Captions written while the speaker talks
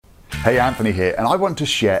Hey, Anthony here, and I want to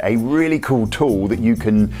share a really cool tool that you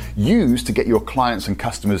can use to get your clients and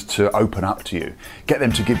customers to open up to you, get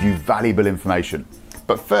them to give you valuable information.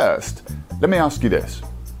 But first, let me ask you this.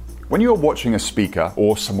 When you're watching a speaker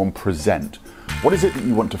or someone present, what is it that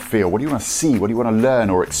you want to feel? What do you want to see? What do you want to learn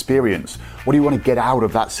or experience? What do you want to get out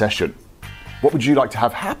of that session? What would you like to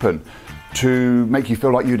have happen to make you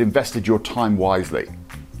feel like you'd invested your time wisely?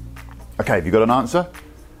 Okay, have you got an answer?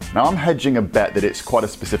 Now I'm hedging a bet that it's quite a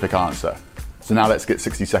specific answer. So now let's get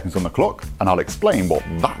 60 seconds on the clock and I'll explain what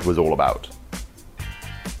that was all about.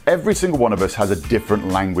 Every single one of us has a different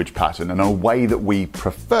language pattern and a way that we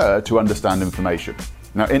prefer to understand information.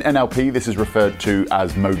 Now in NLP, this is referred to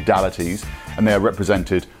as modalities, and they are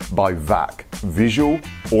represented by VAC, visual,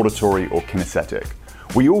 auditory, or kinesthetic.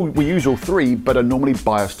 We use all three, but are normally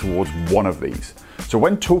biased towards one of these. So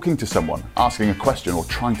when talking to someone, asking a question, or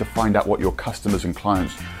trying to find out what your customers and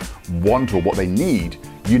clients want or what they need,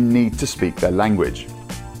 you need to speak their language.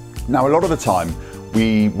 Now, a lot of the time,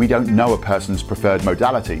 we don't know a person's preferred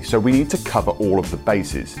modality, so we need to cover all of the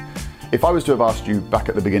bases. If I was to have asked you back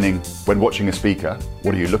at the beginning, when watching a speaker,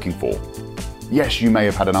 what are you looking for? Yes, you may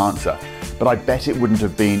have had an answer, but I bet it wouldn't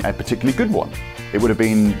have been a particularly good one. It would have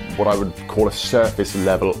been what I would call a surface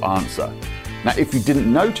level answer. Now, if you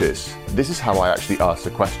didn't notice, this is how I actually asked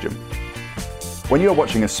the question. When you're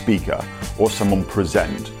watching a speaker or someone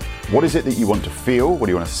present, what is it that you want to feel? What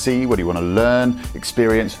do you want to see? What do you want to learn,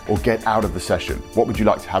 experience, or get out of the session? What would you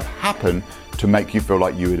like to have happen to make you feel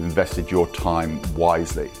like you had invested your time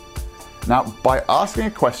wisely? Now, by asking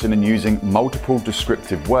a question and using multiple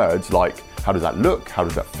descriptive words like, how does that look? How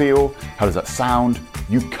does that feel? How does that sound?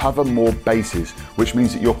 You cover more bases, which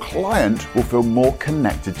means that your client will feel more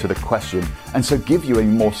connected to the question and so give you a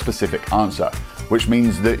more specific answer, which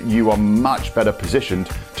means that you are much better positioned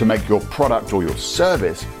to make your product or your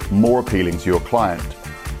service more appealing to your client.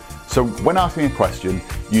 So when asking a question,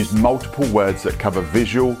 use multiple words that cover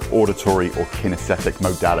visual, auditory, or kinesthetic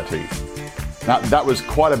modalities. Now, that was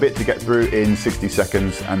quite a bit to get through in 60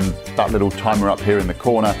 seconds, and that little timer up here in the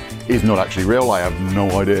corner is not actually real. I have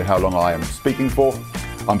no idea how long I am speaking for.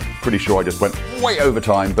 I'm pretty sure I just went way over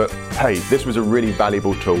time, but hey, this was a really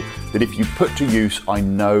valuable tool that if you put to use, I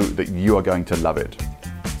know that you are going to love it.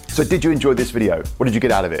 So did you enjoy this video? What did you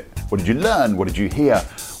get out of it? What did you learn? What did you hear?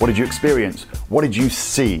 What did you experience? What did you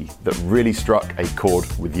see that really struck a chord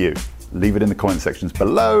with you? Leave it in the comment sections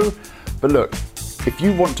below. But look, if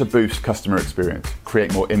you want to boost customer experience,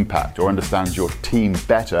 create more impact, or understand your team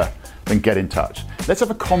better, then get in touch. Let's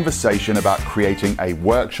have a conversation about creating a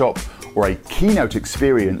workshop or a keynote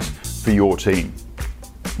experience for your team.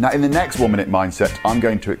 Now, in the next 1 Minute Mindset, I'm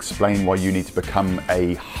going to explain why you need to become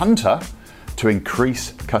a hunter to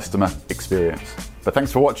increase customer experience. But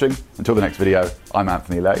thanks for watching. Until the next video, I'm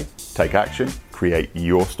Anthony Lay. Take action, create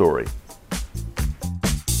your story.